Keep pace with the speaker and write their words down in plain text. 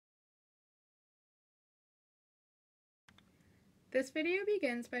This video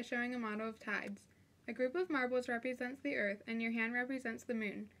begins by showing a model of tides. A group of marbles represents the Earth and your hand represents the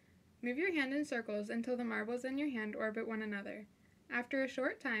Moon. Move your hand in circles until the marbles in your hand orbit one another. After a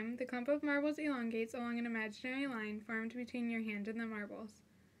short time, the clump of marbles elongates along an imaginary line formed between your hand and the marbles.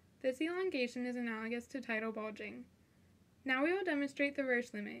 This elongation is analogous to tidal bulging. Now we will demonstrate the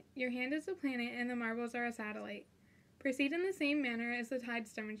Roche limit. Your hand is a planet and the marbles are a satellite. Proceed in the same manner as the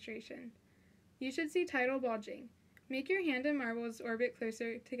tides demonstration. You should see tidal bulging. Make your hand and marbles orbit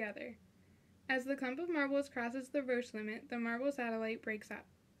closer together. As the clump of marbles crosses the Roche limit, the marble satellite breaks up.